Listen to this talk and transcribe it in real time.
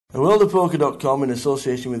TheWorldOfPoker.com, in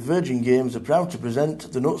association with Virgin Games, are proud to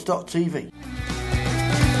present the Nutstock TV.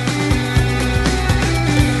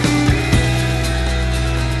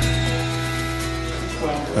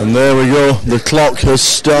 And there we go, the clock has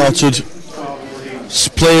started.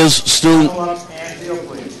 Players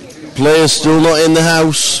still not in the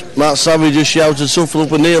house. Matt Savage has shouted shuffle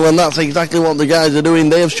up a nail, and that's exactly what the guys are doing.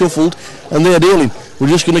 They have shuffled and they are dealing. We're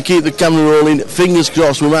just going to keep the camera rolling. Fingers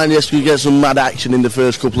crossed we might just get some mad action in the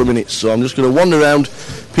first couple of minutes. So I'm just going to wander around.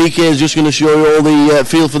 PK is just going to show you all the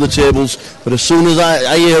feel for the tables. But as soon as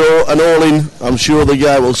I hear an all-in, I'm sure the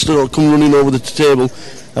guy will still come running over the table.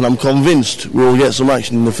 And I'm convinced we'll get some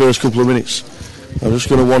action in the first couple of minutes. I'm just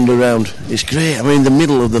going to wander around. It's great. I'm in the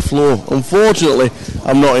middle of the floor. Unfortunately,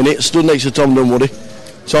 I'm not in it. Stood next to Tom Dunwoody.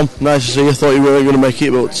 Tom, nice to see you. Thought you weren't going to make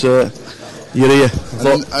it, but you're here.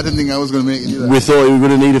 I didn't think I was going to make it either. We thought you were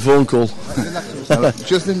going to need a phone call.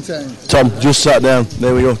 Just in time. Tom just sat down.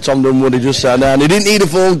 There we go. Tom Dunwoody just sat down. He didn't need a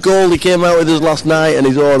phone call. He came out with us last night and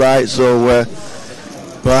he's all right. So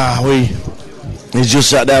he's just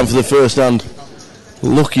sat down for the first hand,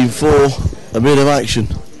 looking for a bit of action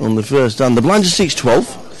on the first hand. The blinds are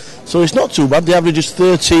 6-12, so it's not too bad. The average is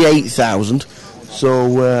 38,000,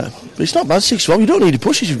 so it's not bad. 6-12. You don't need to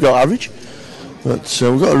push if you've got average. But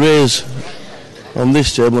we've got a raise on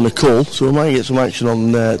this table and a call, so we might get some action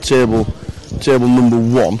on table number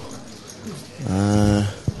 1.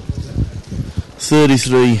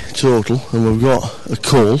 33 total, and we've got a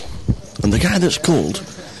call. And the guy that's called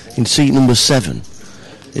in seat number 7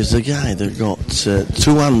 is the guy that got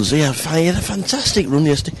 2 hands. He had a fantastic run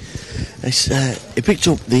yesterday. He picked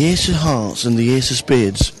up the ace of hearts and the ace of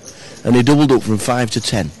spades, and he doubled up from 5 to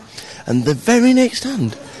 10. And the very next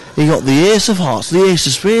hand, he got the ace of hearts, the ace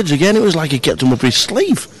of spades again. It was like he kept him up his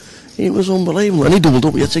sleeve. It was unbelievable. And he doubled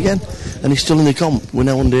up yet again. And he's still in the comp. We're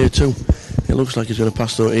now on day 2. It looks like he's going to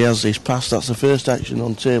pass, though. He's passed. That's the first action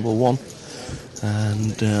on table 1.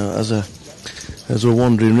 And as we're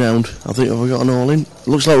wandering round, I think we've got an all-in.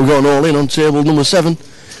 Looks like we've got an all-in on table number 7.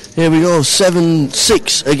 Here we go,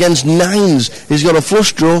 7-6 against 9s. He's got a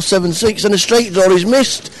flush draw, 7-6, and a straight draw. He's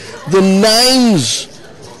missed. The 9s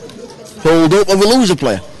hold up, and we lose a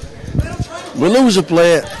player. We lose a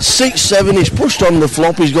player, 6-7. He's pushed on the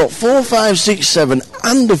flop. He's got 4, 5, 6, 7,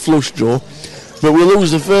 and a flush draw. But we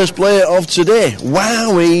lose the first player of today.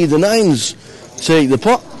 Wowee, the 9s take the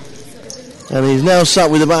pot. And he's now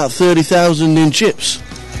sat with about 30,000 in chips.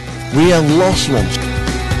 We have lost one.